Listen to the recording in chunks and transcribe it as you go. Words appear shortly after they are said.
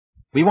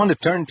We want to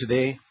turn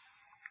today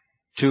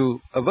to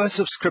a verse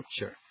of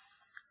Scripture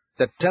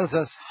that tells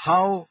us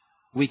how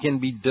we can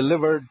be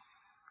delivered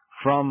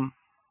from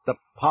the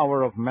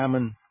power of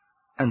mammon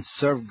and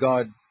serve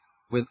God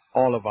with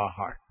all of our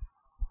heart.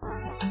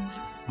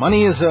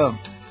 Money is a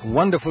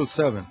wonderful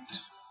servant,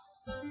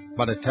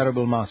 but a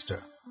terrible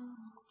master.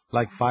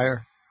 Like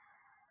fire,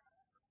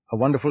 a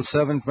wonderful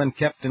servant when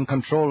kept in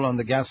control on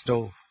the gas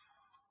stove,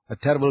 a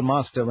terrible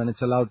master when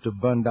it's allowed to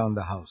burn down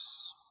the house.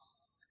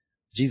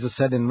 Jesus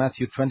said in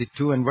Matthew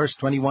 22 and verse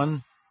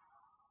 21,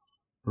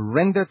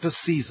 "Render to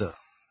Caesar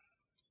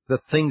the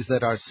things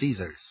that are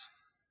Caesar's,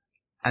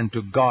 and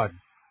to God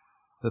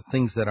the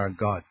things that are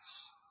God's."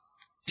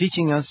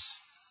 Teaching us,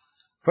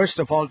 first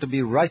of all, to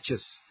be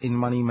righteous in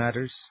money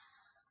matters,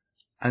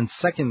 and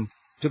second,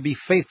 to be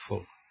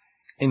faithful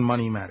in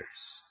money matters.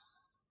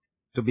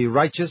 To be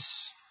righteous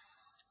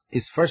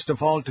is first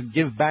of all to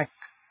give back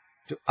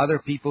to other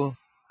people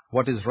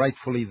what is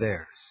rightfully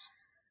theirs.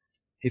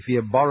 If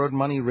you have borrowed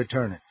money,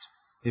 return it.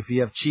 If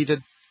you have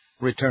cheated,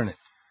 return it.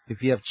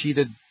 If you have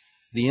cheated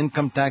the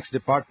income tax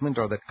department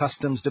or the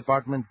customs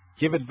department,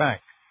 give it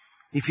back.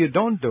 If you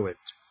don't do it,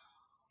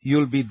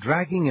 you'll be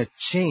dragging a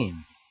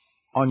chain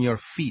on your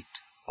feet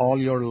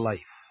all your life.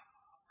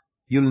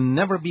 You'll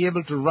never be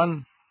able to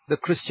run the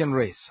Christian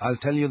race, I'll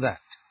tell you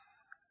that.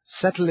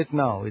 Settle it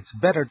now. It's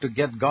better to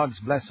get God's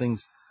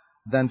blessings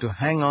than to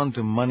hang on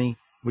to money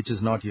which is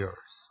not yours.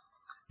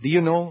 Do you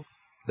know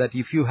that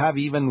if you have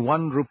even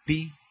 1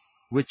 rupee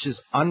which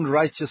is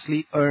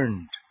unrighteously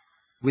earned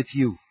with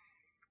you,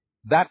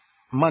 that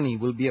money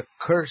will be a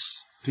curse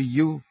to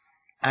you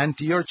and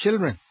to your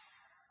children?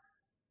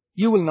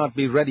 You will not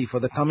be ready for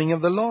the coming of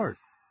the Lord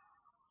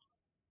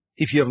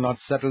if you have not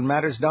settled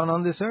matters down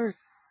on this earth.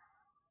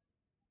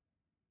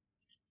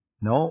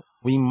 No,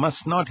 we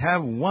must not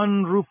have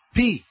 1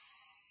 rupee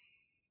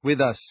with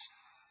us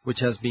which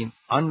has been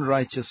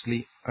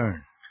unrighteously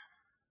earned.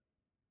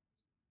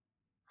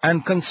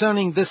 And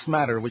concerning this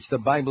matter, which the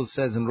Bible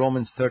says in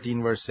Romans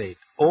 13 verse 8,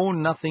 owe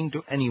nothing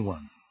to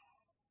anyone.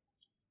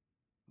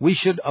 We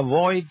should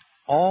avoid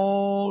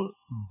all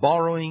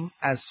borrowing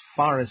as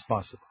far as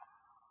possible.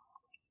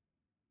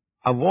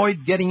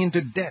 Avoid getting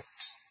into debt.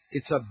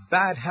 It's a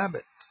bad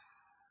habit.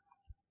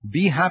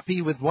 Be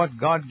happy with what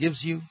God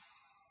gives you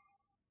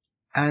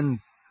and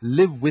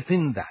live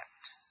within that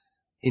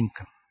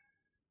income.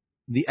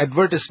 The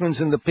advertisements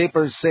in the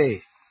papers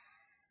say,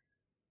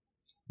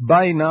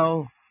 buy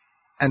now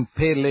and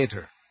pay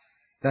later.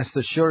 That's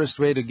the surest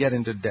way to get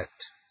into debt.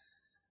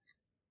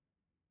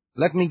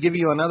 Let me give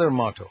you another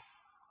motto.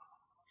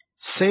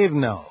 Save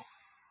now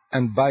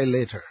and buy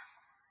later,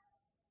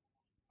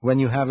 when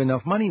you have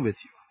enough money with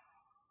you.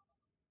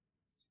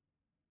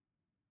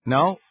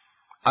 Now,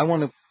 I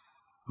want to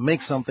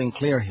make something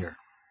clear here.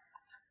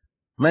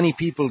 Many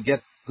people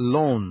get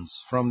loans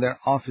from their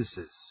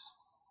offices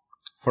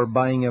for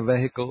buying a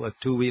vehicle, a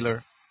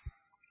two-wheeler,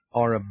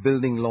 or a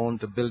building loan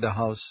to build a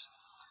house.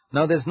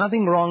 Now, there's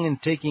nothing wrong in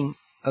taking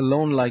a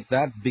loan like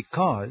that,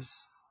 because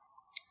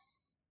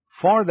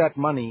for that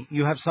money,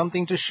 you have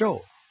something to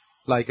show,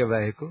 like a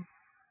vehicle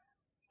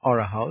or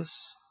a house.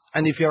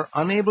 And if you're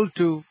unable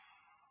to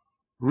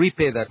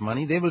repay that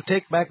money, they will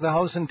take back the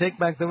house and take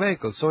back the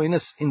vehicle. So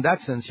in that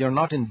sense, you're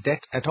not in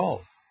debt at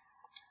all.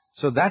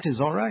 So that is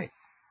all right.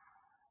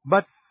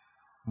 But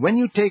when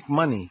you take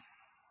money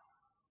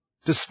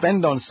to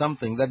spend on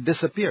something that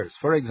disappears,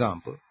 for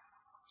example,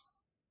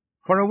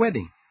 for a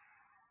wedding,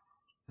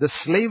 the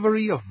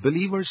slavery of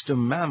believers to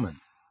mammon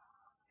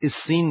is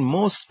seen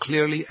most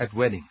clearly at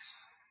weddings.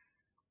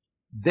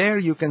 There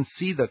you can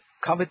see the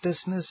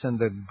covetousness and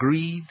the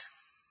greed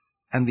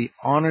and the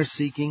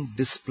honor-seeking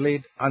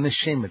displayed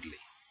unashamedly.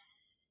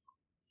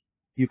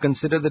 You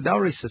consider the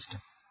dowry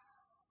system,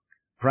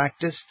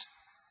 practiced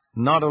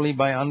not only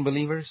by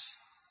unbelievers,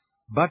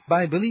 but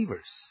by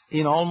believers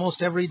in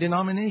almost every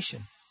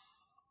denomination.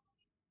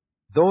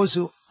 Those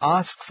who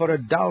ask for a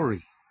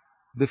dowry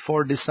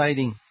before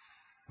deciding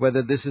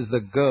whether this is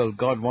the girl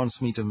God wants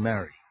me to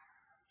marry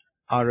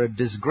are a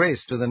disgrace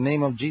to the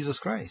name of Jesus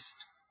Christ.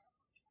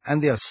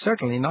 And they are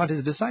certainly not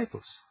His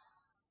disciples.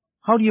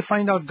 How do you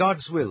find out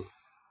God's will?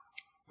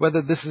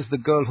 Whether this is the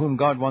girl whom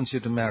God wants you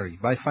to marry?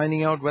 By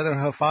finding out whether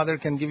her father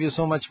can give you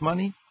so much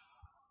money?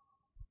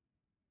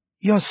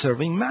 You're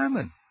serving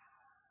mammon.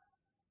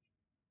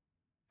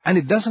 And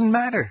it doesn't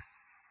matter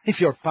if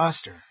your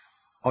pastor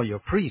or your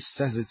priest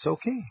says it's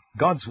okay.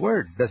 God's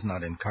word does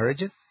not encourage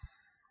it.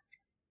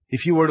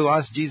 If you were to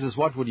ask Jesus,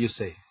 what would you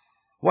say?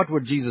 What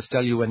would Jesus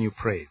tell you when you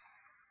prayed?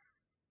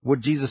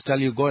 Would Jesus tell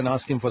you, go and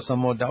ask Him for some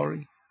more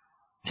dowry?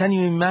 Can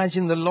you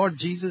imagine the Lord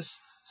Jesus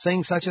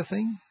saying such a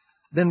thing?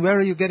 Then where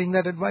are you getting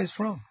that advice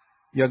from?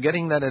 You're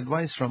getting that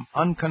advice from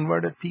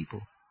unconverted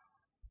people.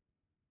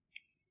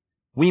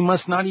 We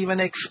must not even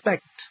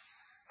expect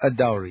a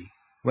dowry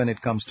when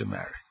it comes to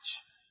marriage.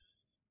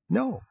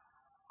 No.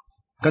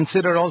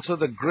 Consider also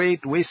the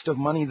great waste of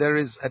money there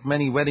is at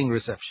many wedding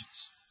receptions.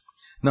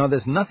 Now,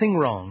 there's nothing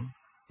wrong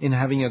in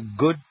having a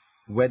good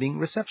wedding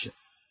reception,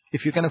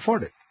 if you can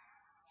afford it.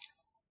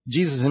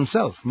 Jesus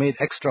Himself made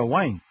extra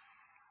wine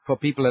for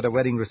people at a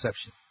wedding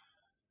reception.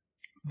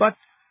 But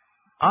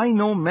I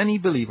know many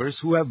believers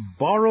who have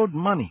borrowed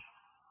money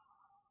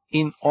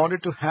in order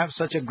to have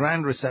such a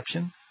grand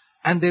reception,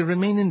 and they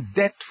remain in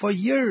debt for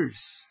years.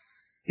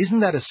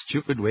 Isn't that a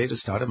stupid way to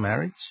start a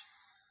marriage?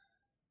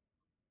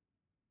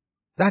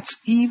 That's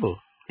evil.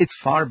 It's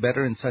far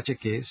better in such a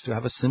case to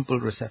have a simple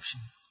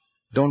reception.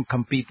 Don't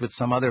compete with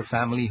some other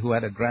family who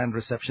had a grand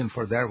reception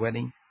for their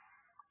wedding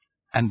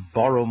and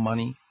borrow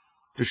money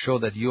to show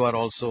that you are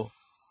also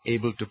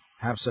able to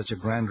have such a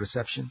grand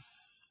reception.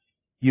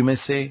 You may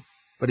say,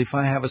 but if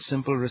I have a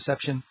simple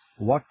reception,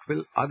 what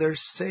will others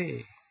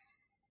say?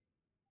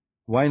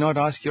 Why not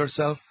ask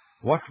yourself,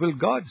 what will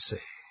God say?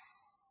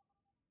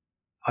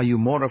 Are you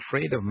more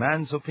afraid of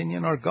man's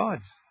opinion or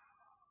God's?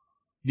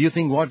 Do you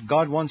think what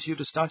God wants you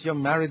to start your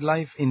married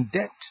life in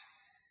debt?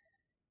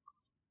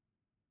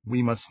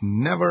 We must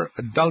never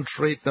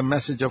adulterate the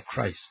message of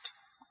Christ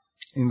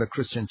in the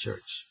Christian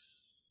church.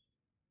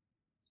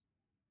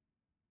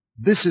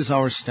 This is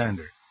our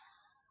standard.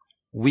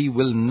 We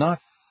will not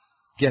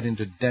get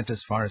into debt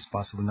as far as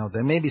possible. Now,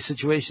 there may be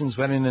situations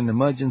where in an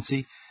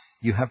emergency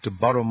you have to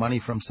borrow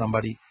money from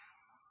somebody,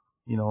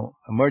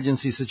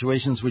 emergency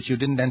situations which you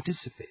didn't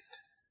anticipate.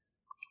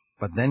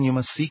 But then you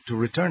must seek to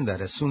return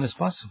that as soon as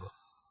possible.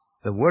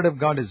 The Word of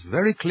God is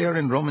very clear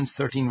in Romans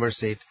 13 verse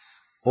 8,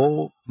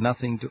 owe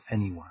nothing to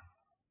anyone.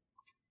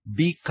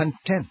 Be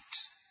content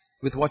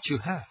with what you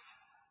have.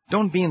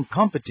 Don't be in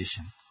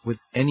competition with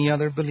any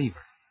other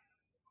believer.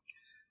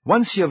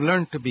 Once you have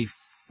learned to be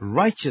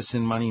righteous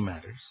in money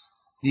matters,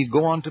 you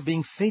go on to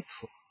being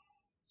faithful.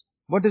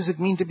 What does it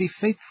mean to be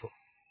faithful?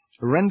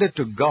 Render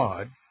to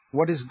God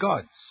what is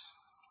God's.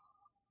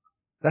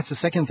 That's the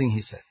second thing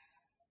he said.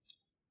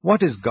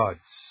 What is God's?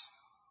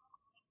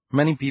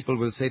 Many people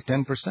will say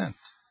 10%.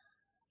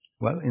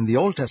 Well, in the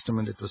Old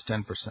Testament it was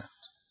 10%.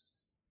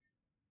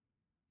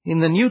 In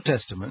the New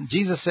Testament,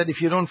 Jesus said,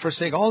 if you don't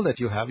forsake all that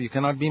you have, you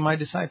cannot be my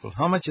disciple.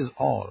 How much is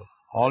all?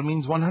 All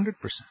means 100%.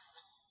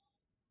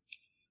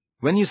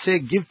 When you say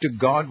give to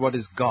God what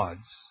is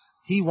God's,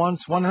 He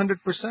wants 100%.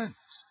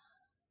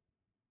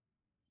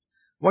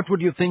 What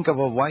would you think of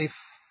a wife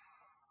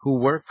who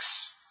works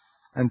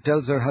and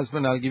tells her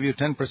husband, I'll give you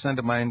 10%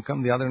 of my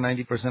income, the other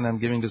 90% I'm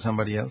giving to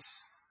somebody else?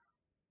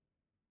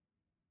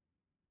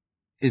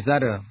 Is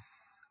that a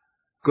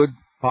good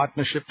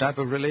partnership type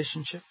of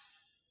relationship?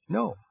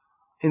 No.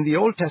 In the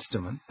Old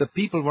Testament, the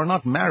people were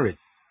not married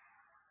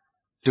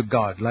to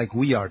God like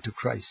we are to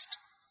Christ.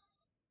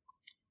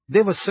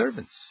 They were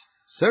servants.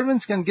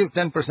 Servants can give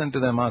 10% to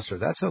their master.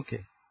 That's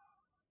okay.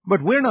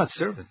 But we're not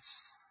servants.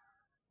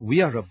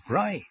 We are a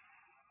bride.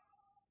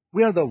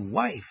 We are the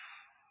wife.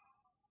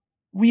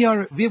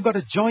 We've got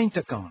a joint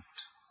account,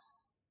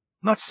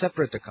 not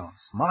separate accounts.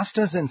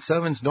 Masters and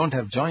servants don't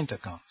have joint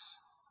accounts.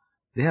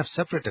 They have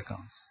separate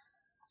accounts.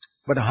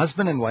 But a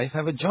husband and wife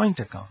have a joint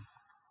account.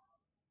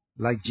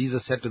 Like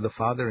Jesus said to the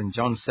Father in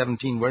John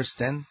 17 verse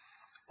 10,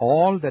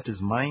 all that is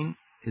mine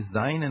is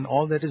thine and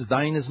all that is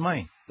thine is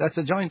mine. That's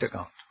a joint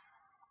account.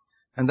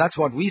 And that's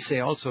what we say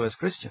also as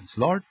Christians.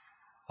 Lord,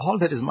 all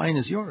that is mine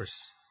is yours,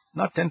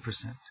 not 10%.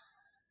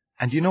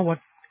 And you know what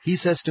He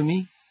says to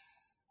me?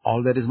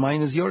 All that is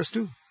mine is yours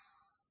too.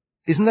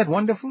 Isn't that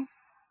wonderful?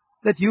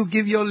 That you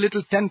give your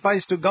little 10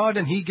 pies to God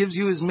and He gives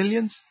you His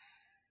millions?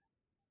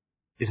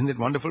 Isn't it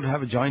wonderful to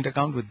have a joint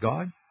account with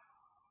God?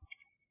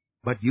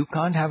 But you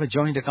can't have a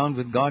joint account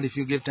with God if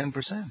you give 10%.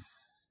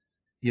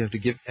 You have to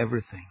give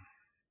everything.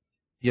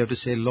 You have to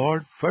say,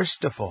 Lord,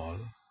 first of all,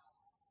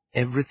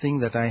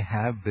 everything that I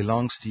have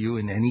belongs to you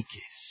in any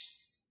case.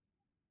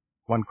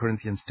 1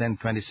 Corinthians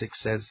 10:26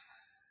 says,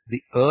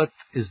 the earth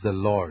is the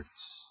Lord's,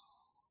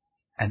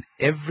 and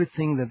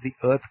everything that the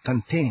earth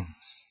contains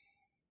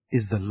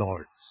is the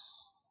Lord's.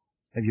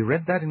 Have you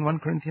read that in 1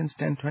 Corinthians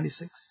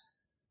 10:26?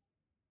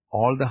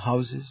 All the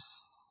houses,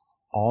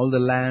 all the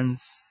lands,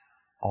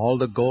 all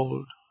the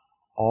gold,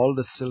 all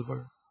the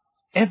silver,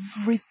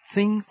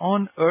 everything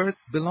on earth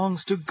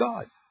belongs to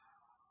God.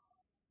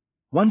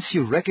 Once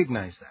you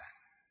recognize that,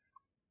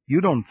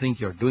 you don't think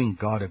you're doing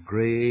God a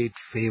great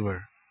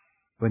favor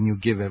when you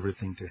give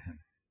everything to Him.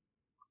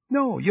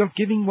 No, you're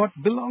giving what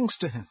belongs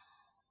to Him.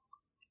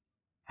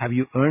 Have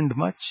you earned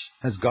much?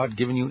 Has God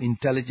given you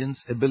intelligence,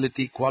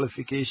 ability,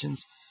 qualifications,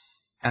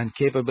 and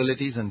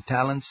capabilities and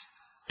talents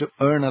to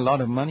earn a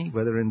lot of money,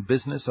 whether in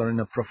business or in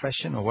a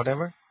profession or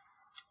whatever?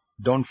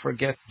 Don't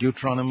forget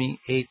Deuteronomy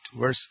 8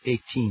 verse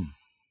 18.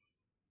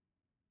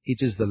 It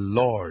is the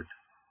Lord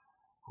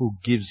who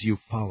gives you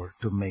power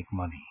to make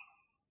money.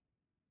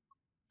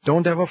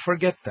 Don't ever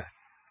forget that.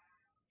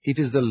 It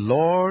is the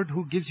Lord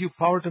who gives you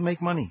power to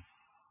make money.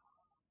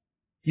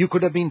 You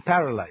could have been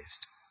paralyzed.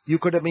 You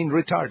could have been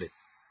retarded.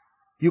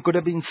 You could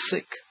have been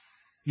sick.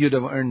 You'd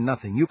have earned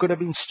nothing. You could have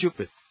been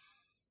stupid.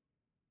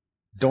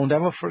 Don't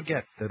ever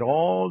forget that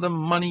all the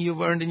money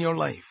you've earned in your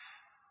life,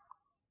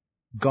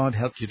 God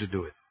helped you to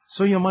do it.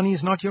 So your money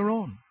is not your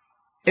own.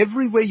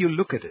 Every way you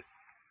look at it,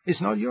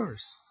 it's not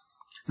yours.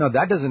 Now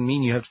that doesn't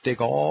mean you have to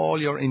take all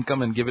your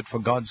income and give it for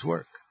God's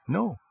work.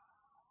 No,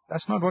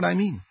 that's not what I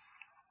mean.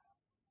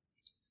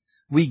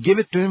 We give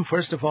it to Him,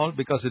 first of all,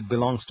 because it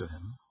belongs to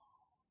Him.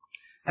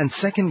 And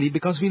secondly,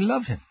 because we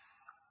love Him.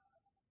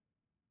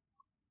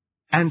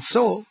 And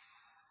so,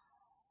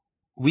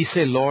 we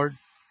say, Lord,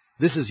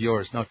 this is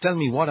yours. Now tell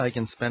me what I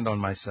can spend on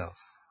myself.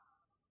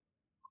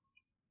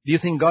 Do you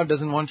think God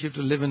doesn't want you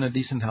to live in a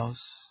decent house?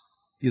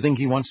 Do you think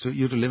He wants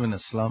you to live in a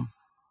slum?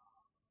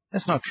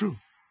 That's not true.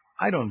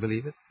 I don't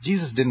believe it.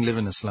 Jesus didn't live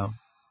in a slum.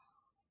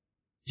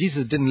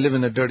 Jesus didn't live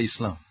in a dirty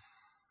slum.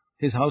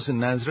 His house in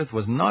Nazareth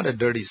was not a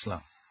dirty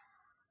slum.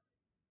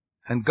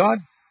 And God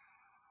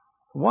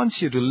wants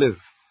you to live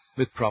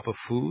with proper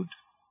food,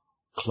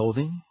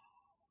 clothing,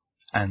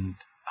 and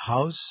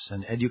house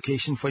and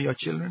education for your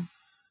children.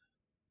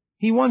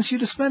 He wants you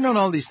to spend on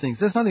all these things.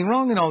 There's nothing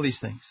wrong in all these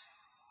things.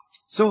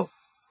 So,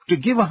 to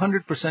give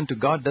 100% to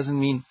God doesn't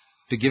mean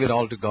to give it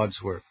all to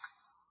God's work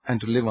and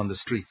to live on the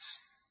streets.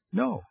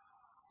 No.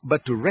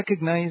 But to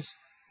recognize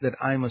that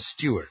I'm a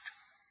steward.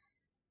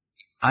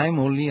 I'm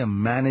only a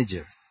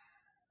manager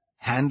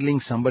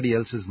handling somebody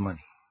else's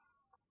money.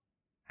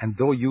 And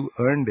though you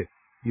earned it,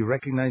 you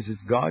recognize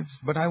it's God's,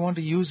 but I want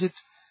to use it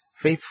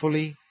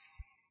faithfully,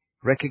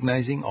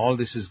 recognizing all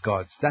this is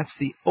God's. That's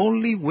the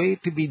only way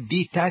to be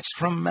detached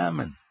from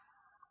mammon.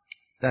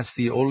 That's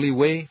the only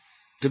way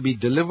to be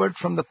delivered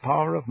from the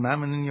power of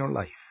mammon in your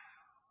life.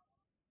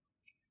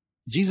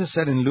 Jesus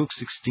said in Luke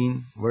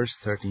 16, verse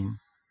 13,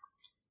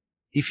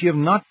 if you have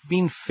not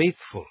been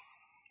faithful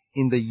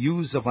in the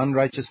use of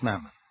unrighteous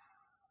mammon,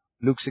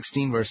 Luke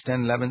 16, verse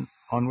 10, 11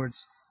 onwards,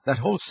 that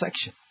whole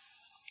section.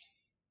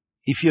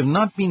 If you have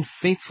not been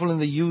faithful in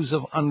the use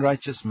of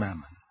unrighteous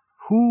mammon,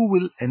 who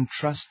will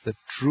entrust the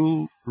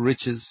true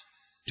riches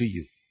to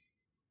you?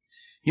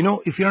 You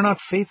know, if you're not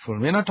faithful,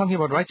 we're not talking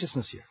about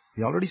righteousness here.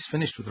 We already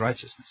finished with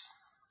righteousness.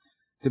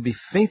 To be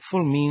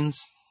faithful means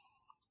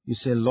you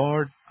say,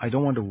 Lord, I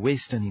don't want to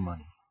waste any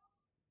money.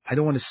 I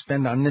don't want to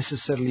spend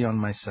unnecessarily on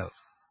myself.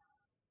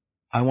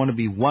 I want to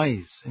be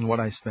wise in what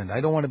I spend.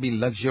 I don't want to be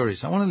luxurious.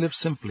 I want to live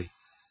simply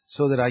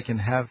so that I can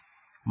have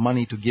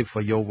money to give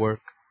for your work,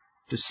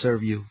 to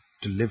serve you,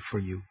 to live for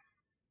you.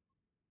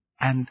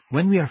 And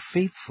when we are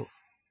faithful,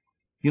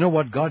 you know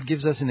what God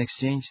gives us in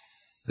exchange?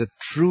 The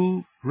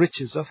true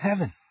riches of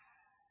heaven.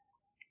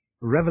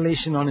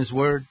 Revelation on His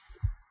Word,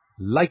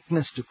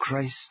 likeness to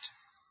Christ.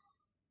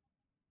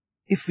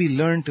 If we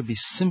learn to be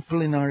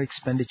simple in our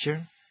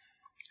expenditure,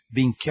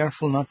 being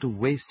careful not to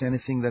waste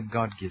anything that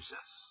God gives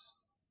us.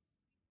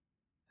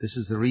 This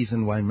is the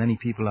reason why many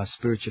people are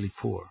spiritually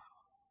poor.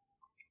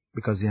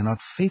 Because they are not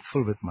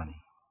faithful with money,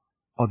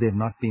 or they have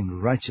not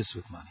been righteous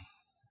with money.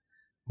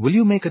 Will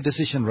you make a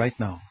decision right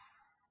now?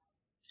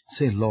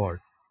 Say, Lord,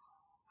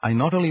 I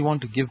not only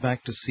want to give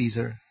back to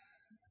Caesar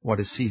what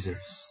is Caesar's,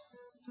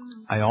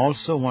 I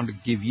also want to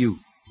give you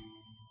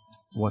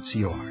what's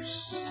yours.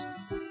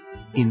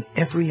 In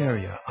every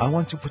area, I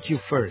want to put you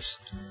first.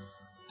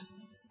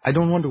 I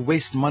don't want to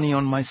waste money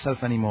on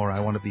myself anymore.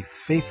 I want to be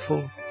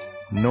faithful,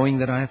 knowing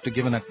that I have to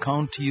give an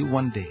account to you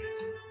one day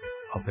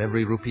of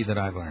every rupee that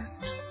I've earned.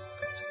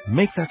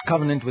 Make that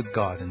covenant with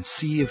God and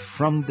see if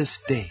from this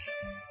day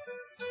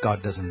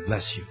God doesn't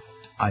bless you.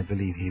 I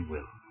believe He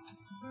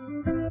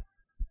will.